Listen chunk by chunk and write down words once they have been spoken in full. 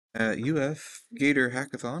At UF Gator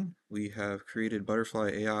Hackathon, we have created Butterfly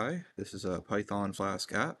AI. This is a Python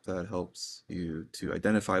Flask app that helps you to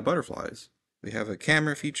identify butterflies. We have a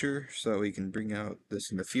camera feature so we can bring out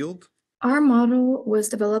this in the field. Our model was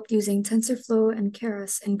developed using TensorFlow and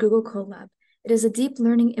Keras in Google Colab. It is a deep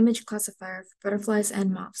learning image classifier for butterflies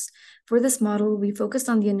and moths. For this model, we focused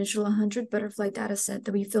on the initial 100 butterfly dataset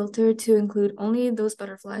that we filtered to include only those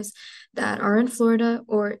butterflies that are in Florida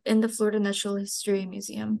or in the Florida Natural History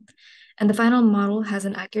Museum. And the final model has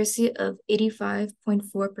an accuracy of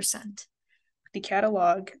 85.4%. The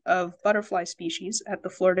catalog of butterfly species at the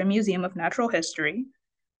Florida Museum of Natural History.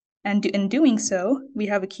 And in doing so, we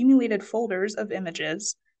have accumulated folders of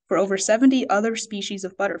images for over 70 other species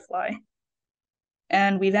of butterfly.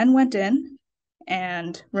 And we then went in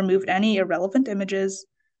and removed any irrelevant images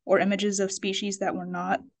or images of species that were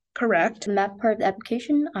not correct. The map part of the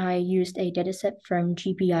application, I used a dataset from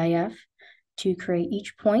GBIF to create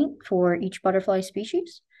each point for each butterfly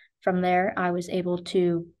species. From there, I was able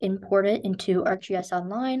to import it into ArcGIS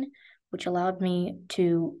Online, which allowed me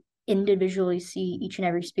to individually see each and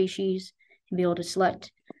every species and be able to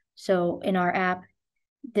select. So in our app,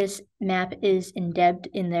 this map is embedded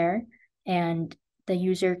in there, and the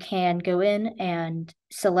user can go in and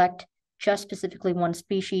select just specifically one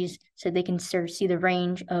species so they can sort of see the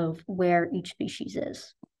range of where each species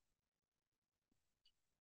is.